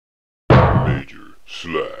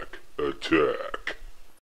MajorSlackAttack.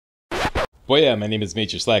 Boy, yeah, my name is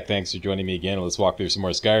MajorSlack. Thanks for joining me again. Let's walk through some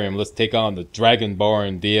more Skyrim. Let's take on the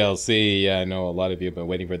Dragonborn DLC. Yeah, I know a lot of you have been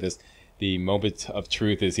waiting for this. The moment of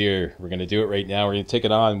truth is here. We're going to do it right now. We're going to take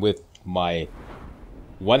it on with my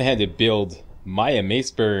one-handed build, Maya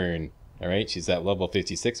Maceburn. Alright, she's at level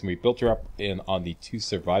 56, and we built her up on the 2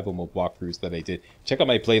 survival mode walkthroughs that I did. Check out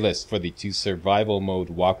my playlist for the 2 survival mode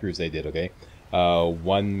walkthroughs I did, okay?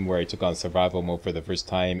 One where I took on survival mode for the first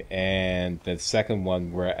time, and the second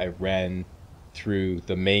one where I ran through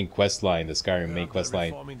the main quest line, the Skyrim main quest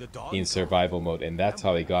line in survival mode, and that's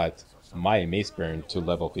how I got Maya Maceburn to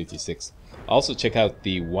level 56. Also check out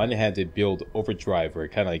the one-handed build overdrive where I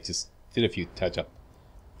kind of like just did a few touch-up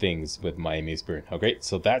things with Maya Maceburn. Okay,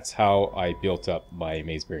 so that's how I built up Maya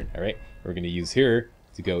Maceburn. Alright, we're going to use her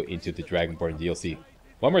to go into the Dragonborn DLC.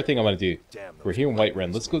 One more thing I want to do. We're here in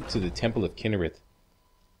Whiterun. Let's go to the Temple of Kinnereth.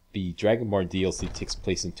 The Dragonborn DLC takes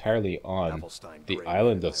place entirely on the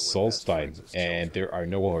island of Solstheim, and there are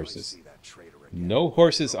no horses. No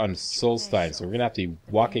horses on Solstheim, so we're going to have to be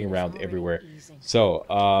walking around everywhere.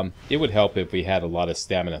 So, it would help if we had a lot of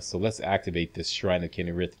stamina. So let's activate this Shrine of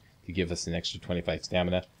Kinnereth to give us an extra 25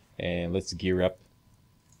 stamina. And let's gear up.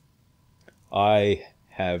 I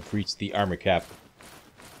have reached the armor cap.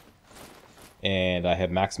 And I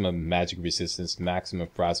have maximum magic resistance, maximum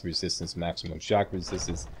frost resistance, maximum shock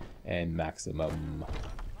resistance, and maximum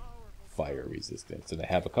fire resistance. And I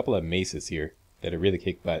have a couple of maces here that are really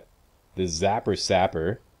kick butt. The Zapper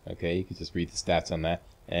Sapper, okay, you can just read the stats on that.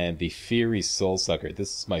 And the Fiery Soul Sucker,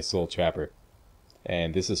 this is my Soul Trapper.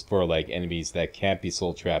 And this is for like enemies that can't be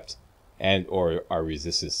soul trapped and or are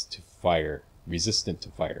resistant to fire.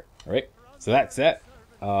 Alright, so that's that.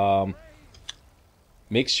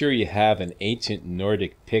 Make sure you have an ancient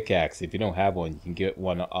Nordic pickaxe. If you don't have one, you can get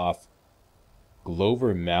one off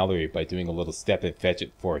Glover Mallory by doing a little step and fetch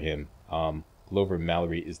it for him. Glover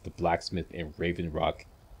Mallory is the blacksmith in Raven Rock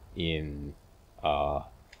in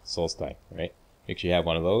Solstheim, right? Make sure you have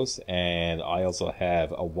one of those. And I also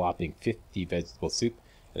have a whopping 50 vegetable soup.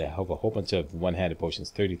 And I have a whole bunch of one-handed potions,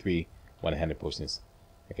 33 one-handed potions.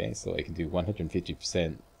 Okay, so I can do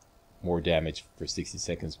 150% more damage for 60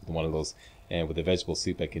 seconds with one of those. And with the vegetable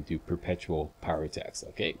soup, I can do perpetual power attacks.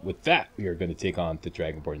 Okay, with that, we are going to take on the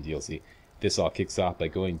Dragonborn DLC. This all kicks off by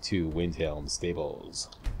going to Windhelm Stables.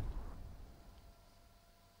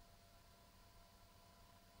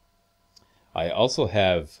 I also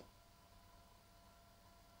have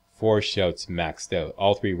 4 shouts maxed out.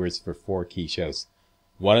 All 3 words for 4 key shouts.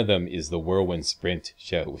 One of them is the Whirlwind Sprint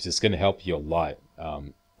shout, which is going to help you a lot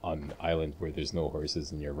on an island where there's no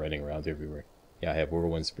horses and you're running around everywhere. Yeah, I have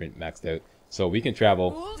Whirlwind Sprint maxed out. So we can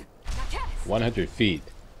travel 100 feet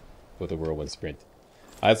with a Whirlwind Sprint.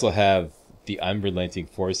 I also have the Unrelenting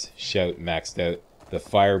Force shout maxed out, the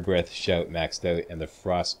Fire Breath shout maxed out, and the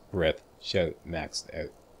Frost Breath shout maxed out.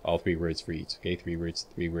 All 3 words for each. Okay, 3 words,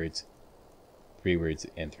 3 words, 3 words,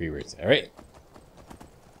 and 3 words. Alright.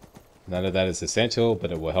 None of that is essential,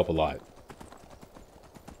 but it will help a lot.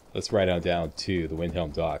 Let's ride on down to the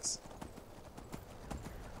Windhelm Docks.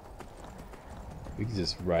 We can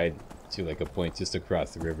just ride to like a point just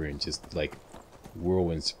across the river and just like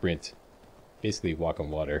whirlwind sprint. Basically walk on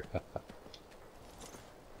water.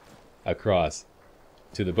 Across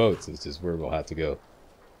to the boats, which is where we'll have to go.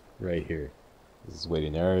 Right here. This is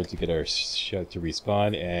waiting there to get our shot to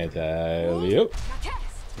respawn, and yep.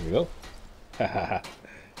 Here we go.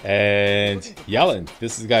 And Yalin,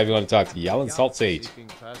 this is the guy we want to talk to. Yalin Salt Sage.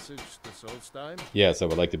 Yes, I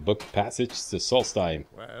would like to book passage to Solstheim.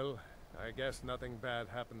 Well, I guess nothing bad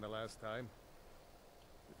happened the last time.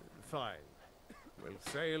 Fine. We'll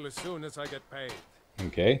sail as soon as I get paid.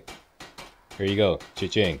 Okay. Here you go.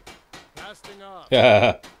 Cha-ching. Casting off.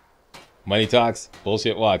 Money talks,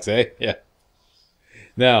 bullshit walks, eh? Yeah.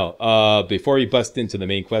 Now, before we bust into the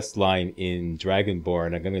main quest line in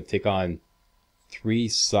Dragonborn, I'm going to take on 3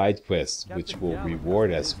 side quests, which will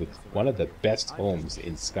reward us with one of the best homes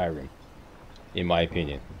in Skyrim, in my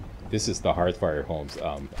opinion. This is the Hearthfire homes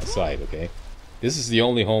aside, okay? This is the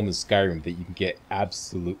only home in Skyrim that you can get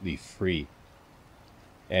absolutely free.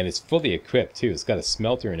 And it's fully equipped, too. It's got a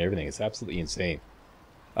smelter and everything. It's absolutely insane.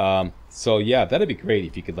 So, yeah, that'd be great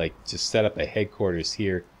if you could, like, just set up a headquarters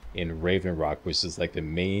here in Raven Rock, which is, like, the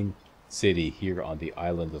main city here on the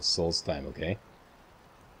island of Solstheim, okay?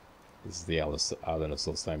 This is the island of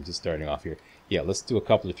Solstheim, just starting off here. Yeah, let's do a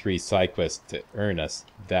couple of 3 side quests to earn us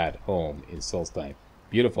that home in Solstheim.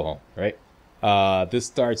 Beautiful home, right? This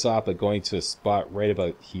starts off by going to a spot right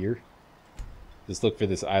about here. Just look for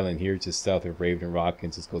this island here, just south of Raven Rock,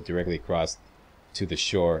 and just go directly across to the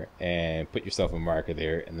shore and put yourself a marker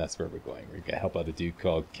there, and that's where we're going. We're going to help out a dude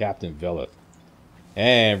called Captain Velith.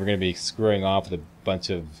 And we're going to be screwing off with a bunch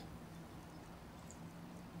of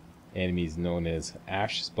enemies known as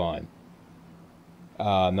Ash Spawn.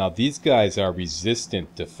 Now these guys are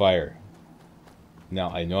resistant to fire. Now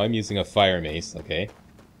I know I'm using a fire mace, okay?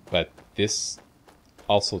 But this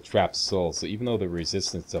also traps souls. So even though they're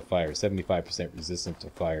resistant to fire, 75% resistant to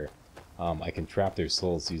fire, I can trap their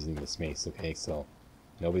souls using this mace, okay? So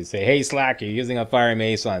nobody say, hey Slack, you're using a fire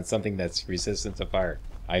mace on something that's resistant to fire.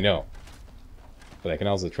 I know. But I can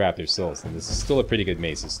also trap their souls. And this is still a pretty good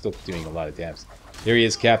mace. It's still doing a lot of damage. There he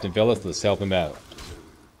is, Captain Velith. Let's help him out.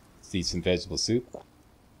 Let's eat some vegetable soup.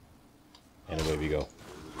 And away we go.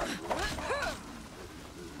 There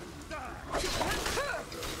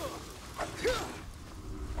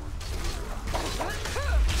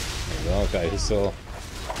we go. Got his soul.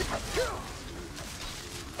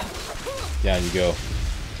 Down you go.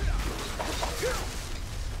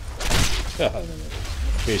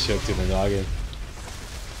 Fish hook to the noggin.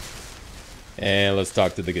 And let's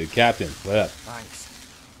talk to the good captain. What up? Thanks.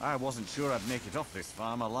 I wasn't sure I'd make it off this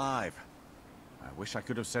farm alive. I wish I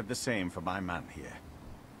could have said the same for my man here.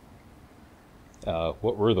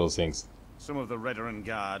 What were those things? Some of the Redoran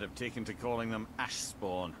Guard have taken to calling them Ash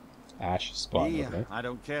Spawn. Ash Spawn, Me, okay. I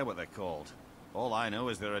don't care what they're called. All I know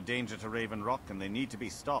is they're a danger to Raven Rock and they need to be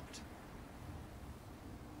stopped.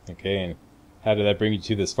 Okay, and how did that bring you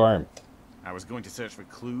to this farm? I was going to search for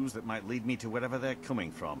clues that might lead me to wherever they're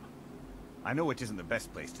coming from. I know it isn't the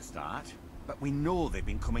best place to start, but we know they've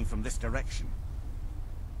been coming from this direction.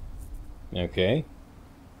 Okay.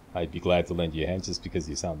 I'd be glad to lend you a hand just because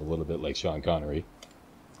you sound a little bit like Sean Connery.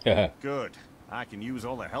 Good. I can use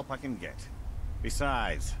all the help I can get.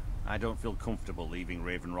 Besides, I don't feel comfortable leaving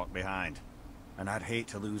Raven Rock behind. And I'd hate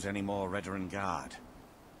to lose any more Redoran Guard.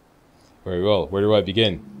 Very well. Where do I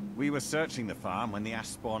begin? We were searching the farm when the Ash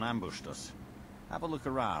Spawn ambushed us. Have a look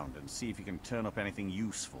around and see if you can turn up anything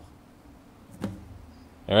useful.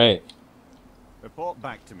 Alright. Report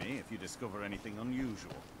back to me if you discover anything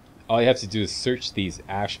unusual. All you have to do is search these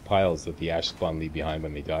ash piles that the ash spawn leave behind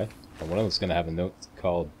when they die. And one of them's going to have a note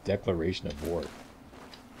called Declaration of War.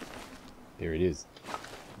 There it is.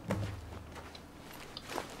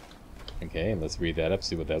 Okay, let's read that up,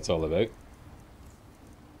 see what that's all about.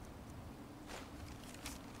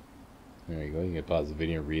 There you go, you can pause the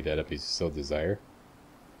video and read that up if you so desire.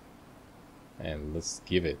 And let's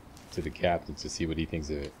give it to the captain to see what he thinks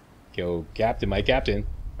of it. Go, Captain, my captain!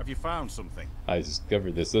 Have you found something? I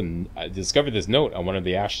discovered this note on one of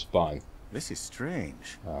the ash spawn. This is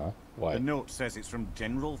strange. Why? The note says it's from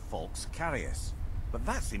General Folks Carius. But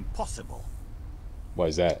that's impossible. Why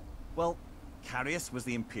is that? Well, Carius was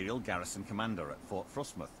the Imperial garrison commander at Fort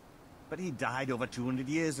Frostmoth. But he died over 200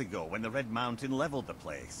 years ago when the Red Mountain leveled the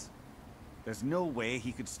place. There's no way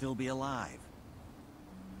he could still be alive.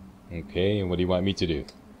 Okay, and what do you want me to do?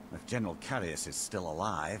 If General Carius is still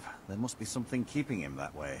alive, there must be something keeping him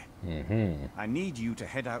that way. I need you to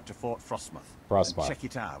head out to Fort Frostmoth. Frostmoth. Check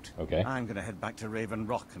it out. Okay. I'm going to head back to Raven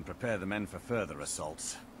Rock and prepare the men for further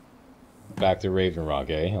assaults. Back to Raven Rock,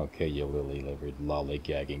 eh? Okay, you lily-livered,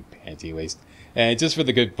 lollygagging panty waist. And just for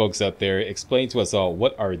the good folks out there, explain to us all,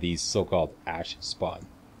 what are these so-called ash spawn?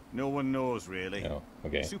 No one knows, really. Oh,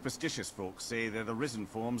 okay. Superstitious folks say they're the risen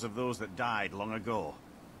forms of those that died long ago.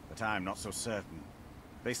 But I'm not so certain.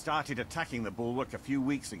 They started attacking the bulwark a few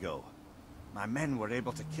weeks ago. My men were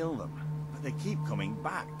able to kill them, but they keep coming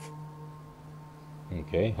back.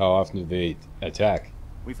 Okay, how often do they attack?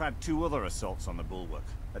 We've had 2 other assaults on the bulwark,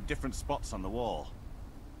 at different spots on the wall.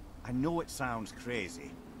 I know it sounds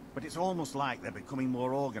crazy, but it's almost like they're becoming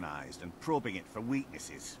more organized and probing it for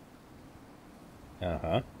weaknesses.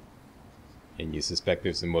 Uh-huh. And you suspect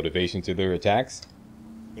there's some motivation to their attacks?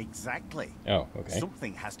 Exactly. Oh, okay.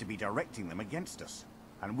 Something has to be directing them against us,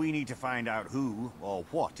 and we need to find out who or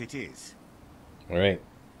what it is. Alright.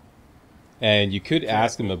 And you could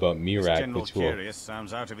ask him about This Mirak, General which will... Curious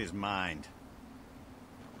sounds out of his mind.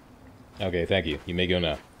 Okay, thank you. You may go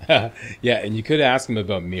now. Yeah, and you could ask him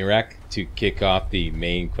about Mirak to kick off the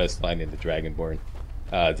main quest line in the Dragonborn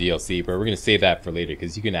DLC, but we're going to save that for later,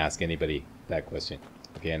 because you can ask anybody that question.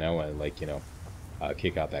 Okay, and I don't want to, like, you know,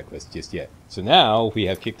 kick off that quest just yet. So now, we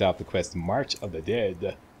have kicked off the quest March of the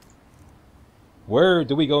Dead. Where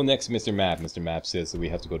do we go next, Mr. Map? Mr. Map says that we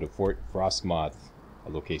have to go to Fort Frostmoth, a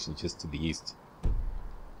location just to the east.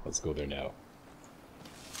 Let's go there now.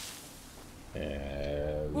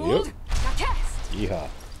 Yep. Yeehaw.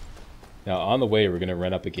 Now, on the way, we're going to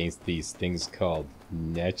run up against these things called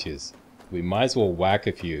netches. We might as well whack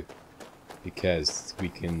a few, because we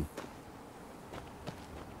can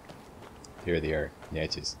There they are,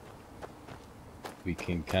 niches. We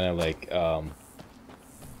can kind of like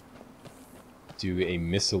do a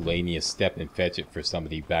miscellaneous step and fetch it for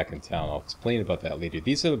somebody back in town. I'll explain about that later.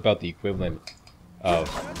 These are about the equivalent of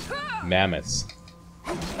mammoths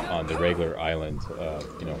on the regular island,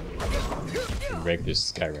 you know, in regular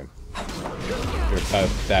Skyrim. They're about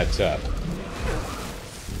that tough.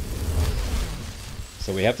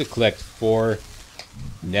 So we have to collect 4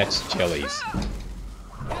 Netch jellies.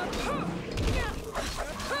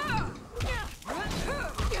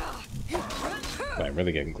 Boy, I'm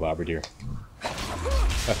really getting clobbered here.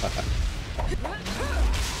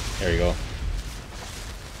 There we go.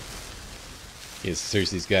 Yes, search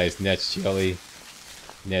these guys. Netch jelly.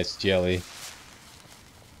 Netch jelly.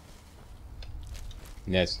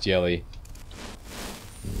 Netch jelly.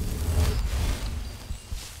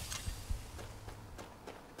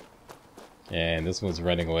 And this one's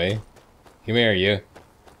running away. Come here, you. I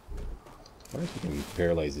wonder if you can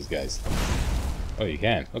paralyze these guys. Oh, you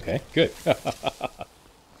can. Okay, good.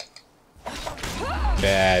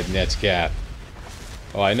 Bad Netch cap.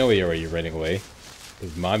 Oh, I know where you're running away.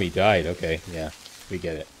 His mommy died. Okay, yeah, we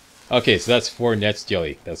get it. Okay, so that's 4 Netch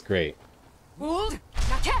jelly. That's great.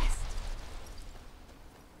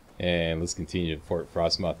 And let's continue to Fort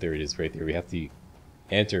Frostmoth. There it is right there. We have to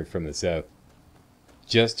enter from the south.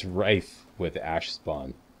 Just rife with ash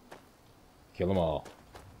spawn. Kill them all.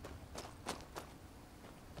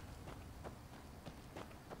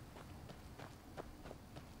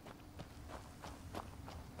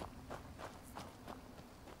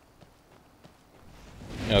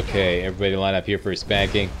 Okay, everybody line up here for a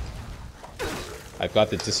spanking. I've got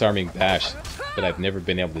the disarming bash, but I've never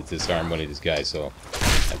been able to disarm one of these guys, so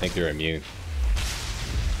I think they're immune.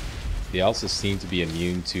 They also seem to be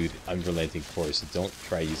immune to the unrelenting force, so don't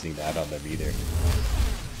try using that on them either.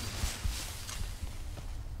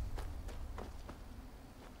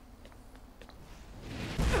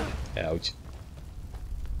 Ouch.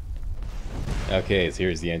 Okay, so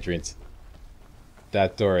here's the entrance.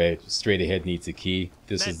 That door straight ahead needs a key.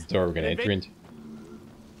 This is the door we're going to enter into.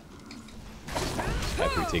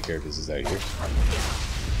 After we take care of business out here.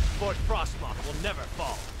 Fort Frostmoth will never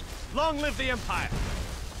fall. Long live the Empire!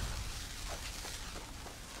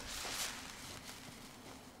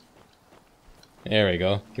 There we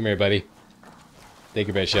go. Come here, buddy. Take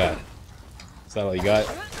your best shot. Is that all you got?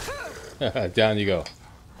 Down you go.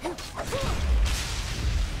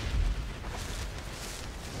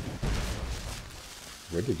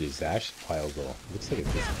 Where did his ash pile go? Looks like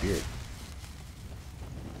it disappeared.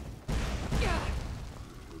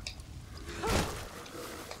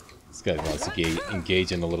 This guy wants to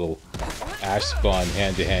engage in a little ash spawn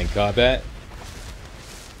hand-to-hand combat.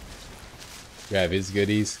 Grab his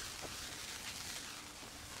goodies.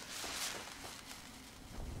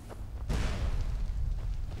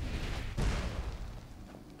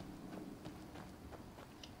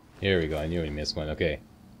 Here we go. I knew we missed one. Okay.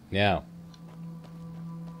 Now.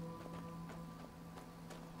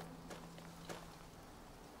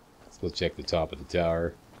 Let's go check the top of the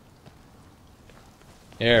tower.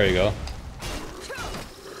 There we go.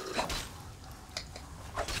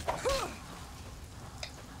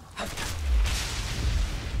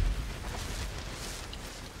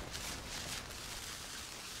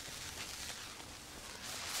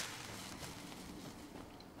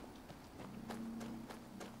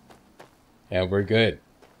 And we're good.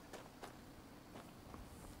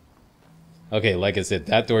 Okay, like I said,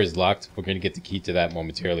 that door is locked. We're going to get the key to that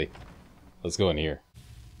momentarily. Let's go in here.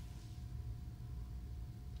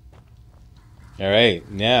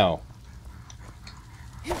 Alright, now.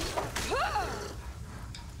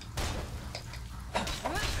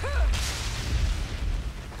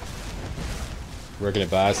 Working it,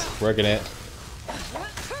 boss. Working it.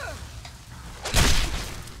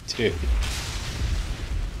 Dude.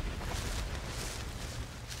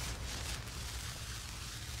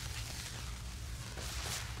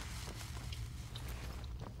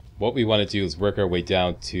 What we want to do is work our way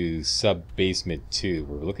down to sub-basement 2.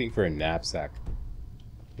 We're looking for a knapsack,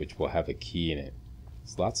 which will have a key in it.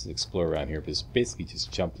 There's lots to explore around here, but it's basically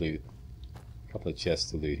just jump loot. A couple of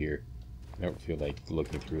chests to loot here. I don't feel like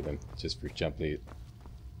looking through them just for jump loot.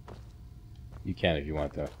 You can if you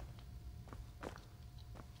want, though.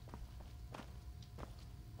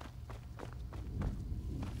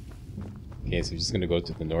 Okay, so we're just going to go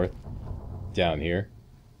to the north, down here.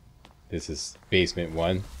 This is basement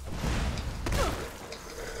 1.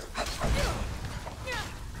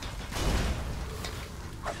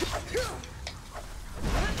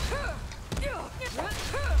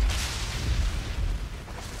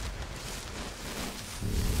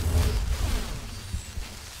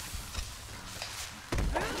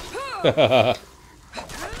 The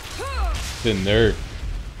nerve.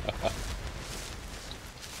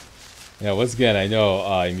 Yeah, once again, I know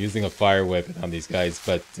I'm using a fire weapon on these guys,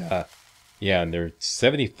 but yeah, and they're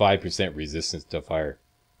 75% resistance to fire.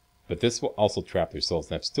 But this will also trap their souls,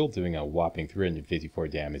 and I'm still doing a whopping 354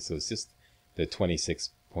 damage, so it's just the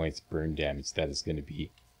 26 points burn damage that is going to be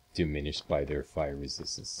diminished by their fire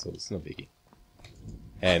resistance, so it's no biggie.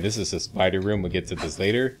 And this is a spider room, we'll get to this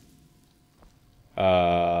later.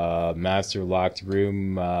 Master locked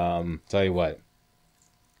room, tell you what.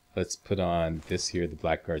 Let's put on this here, the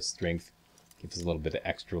Blackguard Strength. Gives us a little bit of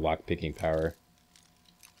extra lock-picking power.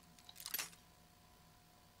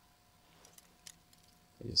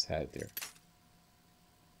 I just had it there.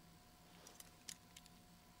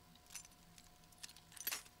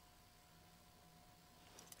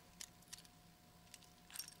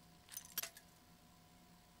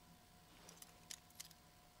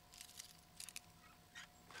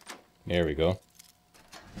 There we go.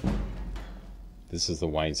 This is the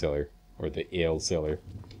wine cellar, or the ale cellar.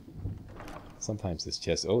 Sometimes this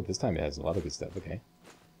chest... Oh, this time it has a lot of good stuff. Okay.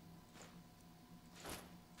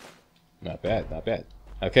 Not bad, not bad.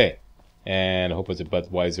 Okay. And a whole bunch of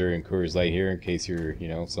Budweiser and Coors Light here in case you're, you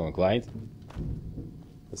know, so inclined.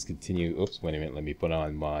 Let's continue. Oops, wait a minute. Let me put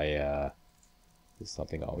on my... This is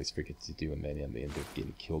something I always forget to do, and then I end up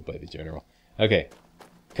getting killed by the general. Okay.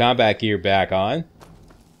 Combat gear back on.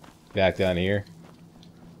 Back down here.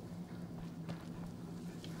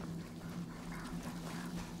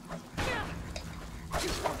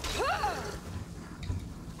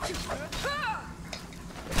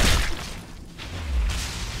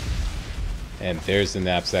 And there's the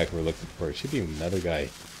knapsack we're looking for. Should be another guy.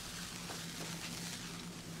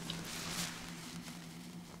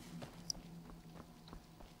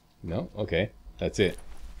 No? Okay. That's it.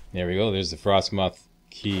 There we go. There's the Frostmoth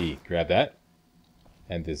key. Grab that.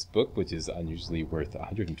 And this book, which is unusually worth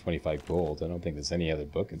 125 gold. I don't think there's any other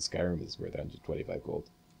book in Skyrim that's worth 125 gold.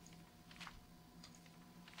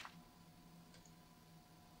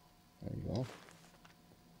 There you go.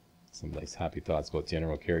 Some nice happy thoughts about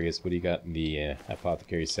General Curious. What do you got in the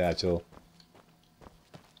Apothecary Satchel?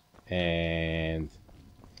 And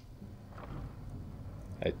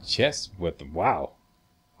a chest with, wow,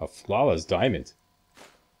 a flawless diamond.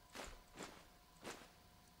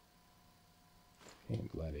 I'm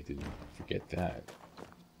glad I didn't forget that,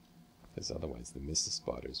 because otherwise the Mist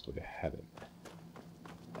Spotters would have had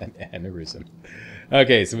an aneurysm.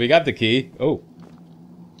 Okay, so we got the key. Oh,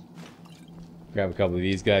 grab a couple of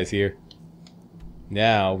these guys here.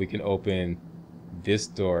 Now we can open this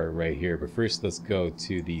door right here, but first let's go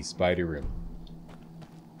to the spider room.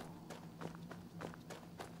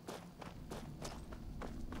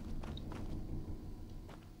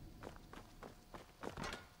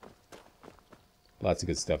 Lots of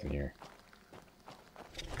good stuff in here,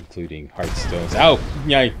 including heartstones. Ow!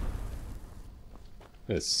 Yay!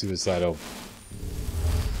 A suicidal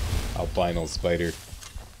albino spider.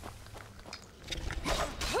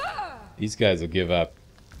 These guys will give up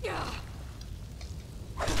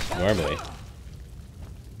normally.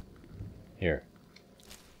 Here,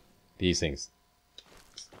 these things,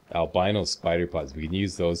 albino spider pods. We can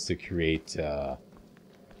use those to create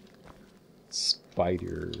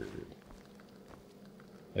spider.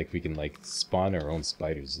 Like, we can, like, spawn our own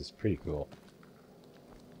spiders. It's pretty cool.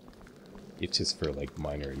 It's just for, like,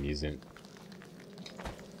 minor amusement.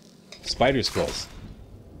 Spider skulls.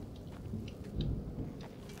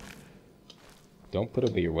 Don't put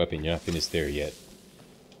away your weapon. You're not finished there yet,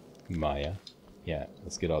 Maya. Yeah,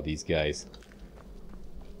 let's get all these guys.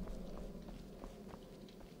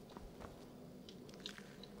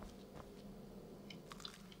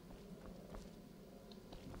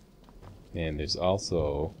 And there's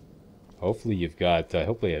also, hopefully you've got,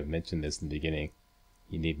 hopefully I've mentioned this in the beginning,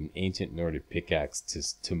 you need an ancient Nordic pickaxe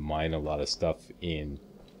to mine a lot of stuff in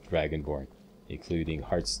Dragonborn, including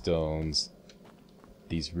heartstones,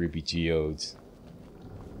 these ruby geodes.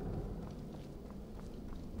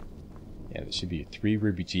 Yeah, there should be 3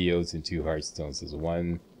 ruby geodes and 2 heartstones. There's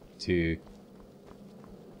 1, 2,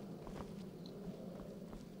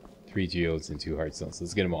 3 geodes and 2 heartstones.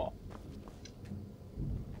 Let's get them all.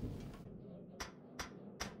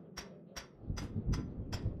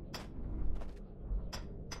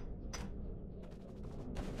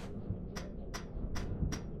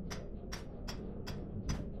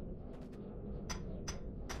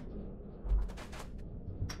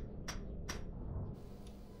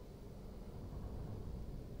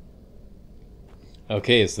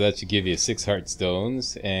 Okay, so that should give you 6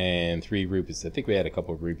 heartstones and 3 rubies. I think we had a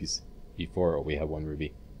couple of rubies before, or we have 1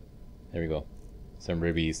 ruby. There we go. Some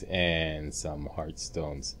rubies and some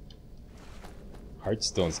heartstones.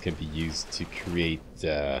 Heartstones can be used to create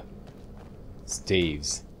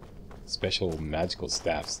staves. Special magical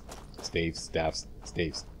staffs. Staves.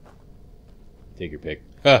 Take your pick.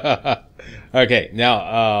 Okay,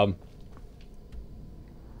 now,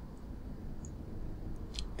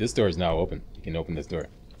 this door is now open. You can open this door.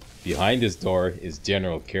 Behind this door is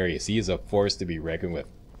General Carius. He is a force to be reckoned with.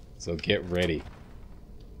 So get ready.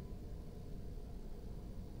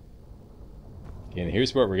 And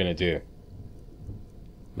here's what we're going to do.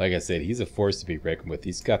 Like I said, he's a force to be reckoned with.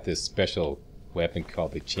 He's got this special weapon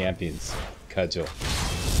called the Champion's Cudgel.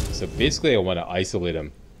 So basically I want to isolate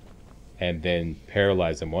him and then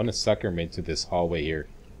paralyze him. I want to sucker him into this hallway here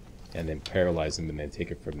and then paralyze him and then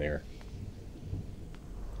take it from there.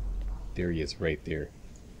 There he is right there.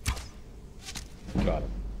 Got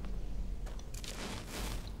him.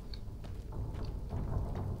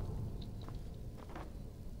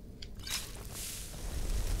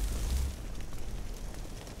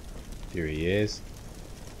 There he is.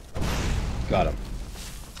 Got him.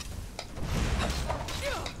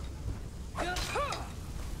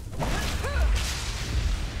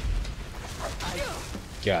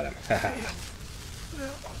 Got him.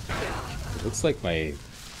 It looks like my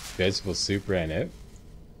vegetable soup ran out.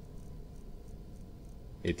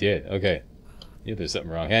 It did. Okay. Yeah, there's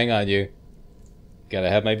something wrong. Hang on, you. Gotta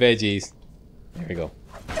have my veggies. There we go.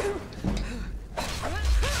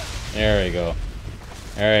 There we go.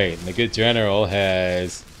 Alright, the good general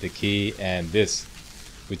has the key and this,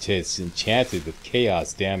 which is enchanted with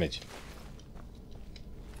chaos damage.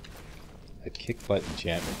 A kick butt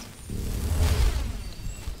enchantment.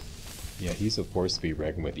 Yeah, he's a force to be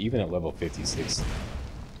reckoned with, even at level 56.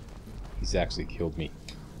 He's actually killed me.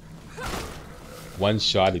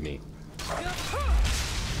 One-shotted me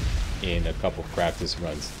in a couple practice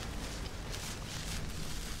runs.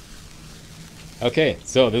 Okay,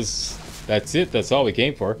 so that's it. That's all we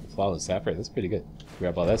came for. Flawless Sapphire. That's pretty good.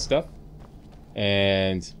 Grab all that stuff.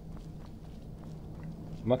 And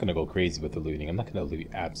I'm not going to go crazy with the looting. I'm not going to loot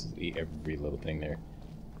absolutely every little thing there.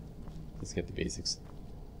 Let's get the basics.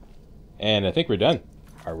 And I think we're done.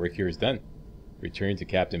 Our work here is done. Return to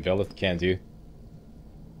Captain Velith. Can do.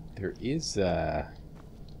 There is, I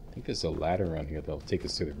think there's a ladder around here that'll take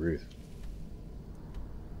us to the roof.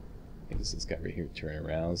 I think this is this guy right here. Turn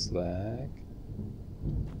around, Slack.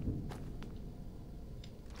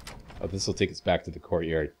 Oh, this will take us back to the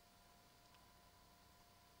courtyard.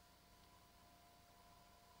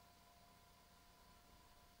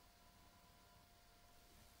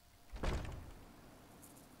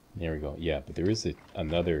 There we go. Yeah, but there is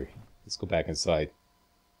another. Let's go back inside.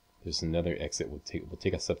 There's another exit. Will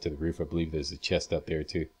take us up to the roof. I believe there's a chest up there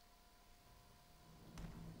too.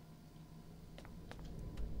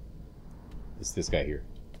 It's this guy here.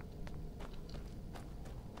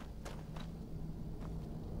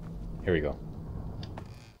 Here we go.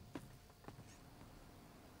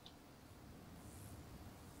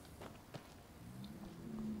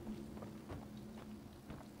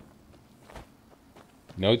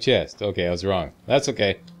 No chest. Okay, I was wrong. That's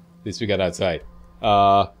okay. At least we got outside.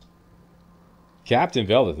 Captain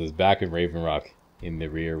Velith is back in Raven Rock in the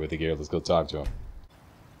rear with the gear. Let's go talk to him.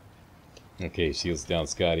 Okay, shields down,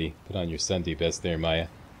 Scotty. Put on your Sunday best there, Maya.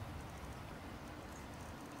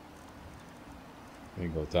 We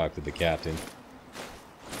go talk to the captain.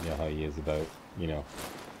 You know how he is about, you know.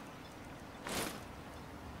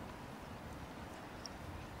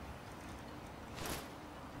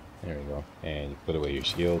 There we go. And you put away your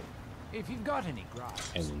shield. If you've got any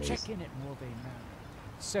gripes, check in at Morvain Manor.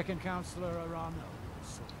 Second Counselor Arano will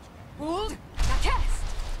sort you. Hold the chest!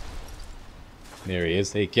 There he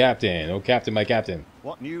is. Hey, Captain. Oh, Captain, my Captain.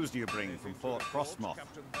 What news do you bring from Fort Frostmoth?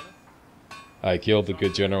 I killed the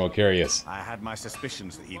good General Carius. I had my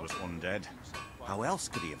suspicions that he was undead. How else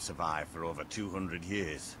could he have survived for over 200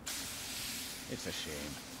 years? It's a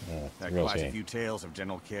shame. There are quite a few tales of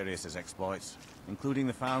General Carius's exploits, including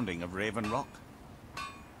the founding of Raven Rock.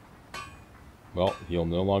 Well, he'll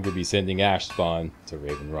no longer be sending ash spawn to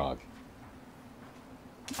Raven Rock.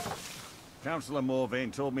 Councillor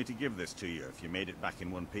Morvain told me to give this to you if you made it back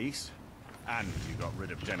in one piece. And you got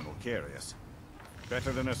rid of General Carius.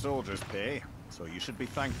 Better than a soldier's pay, so you should be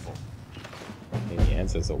thankful. And he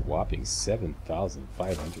hands us a whopping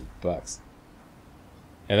 7,500 bucks.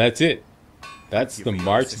 And that's it. That's the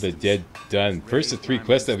March of the Dead done. First of 3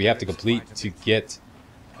 quests that we have to complete to get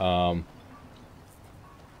the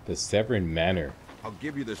Severin Manor. I'll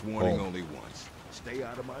give you this warning only once. Stay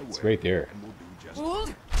out of my way. It's right there. And we'll do just Hold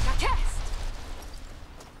the chest!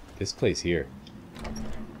 This place here.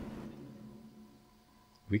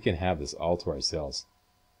 We can have this all to ourselves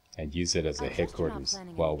and use it as a headquarters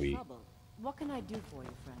while we What can I do for you,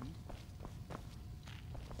 friend?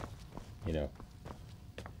 You know,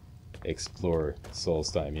 explore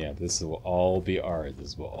Solstheim. Yeah, this will all be ours.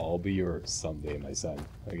 This will all be yours someday, my son.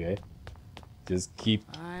 Okay? Just keep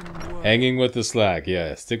hanging with the slack.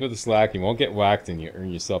 Yeah, stick with the slack. You won't get whacked and you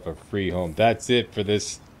earn yourself a free home. That's it for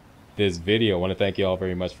this video. I want to thank you all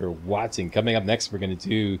very much for watching. Coming up next, we're going to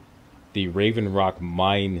do the Raven Rock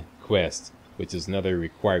Mine quest, which is another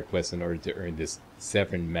required quest in order to earn this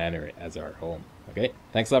Severn Manor as our home. Okay?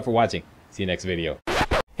 Thanks a lot for watching. See you next video.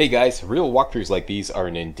 Hey guys, real walkthroughs like these are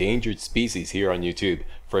an endangered species here on YouTube.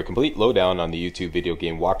 For a complete lowdown on the YouTube video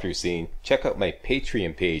game walkthrough scene, check out my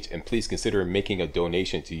Patreon page and please consider making a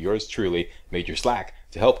donation to yours truly, Major Slack,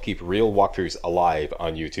 to help keep real walkthroughs alive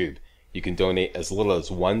on YouTube. You can donate as little as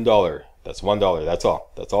 $1. That's $1, that's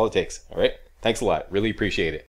all. That's all it takes, alright? Thanks a lot, really appreciate it.